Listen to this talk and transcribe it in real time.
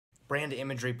Brand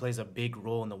imagery plays a big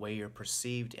role in the way you're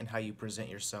perceived and how you present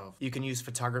yourself. You can use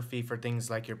photography for things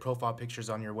like your profile pictures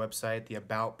on your website, the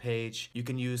about page. You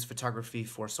can use photography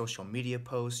for social media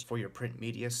posts, for your print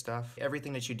media stuff.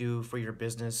 Everything that you do for your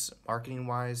business,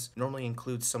 marketing-wise, normally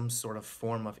includes some sort of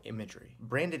form of imagery.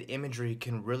 Branded imagery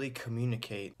can really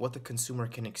communicate what the consumer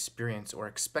can experience or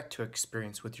expect to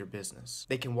experience with your business.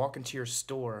 They can walk into your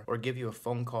store or give you a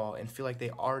phone call and feel like they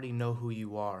already know who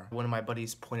you are. One of my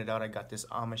buddies pointed out I got this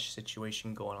Amish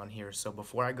situation going on here, so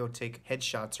before I go take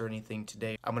headshots or anything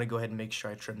today, I'm gonna go ahead and make sure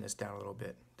I trim this down a little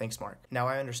bit. Thanks, Mark. Now,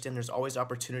 I understand there's always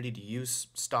opportunity to use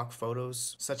stock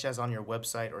photos, such as on your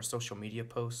website or social media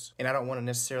posts, and I don't want to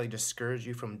necessarily discourage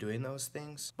you from doing those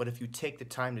things, but if you take the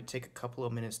time to take a couple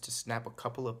of minutes to snap a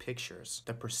couple of pictures,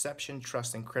 the perception,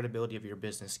 trust, and credibility of your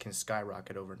business can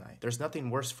skyrocket overnight. There's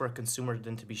nothing worse for a consumer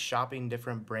than to be shopping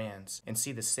different brands and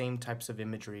see the same types of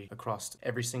imagery across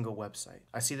every single website.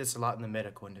 I see this a lot in the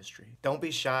medical industry. Don't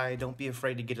be shy, don't be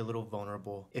afraid to get a little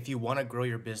vulnerable. If you want to grow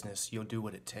your business, you'll do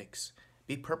what it takes.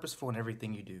 Be purposeful in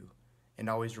everything you do, and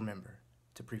always remember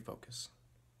to pre-focus.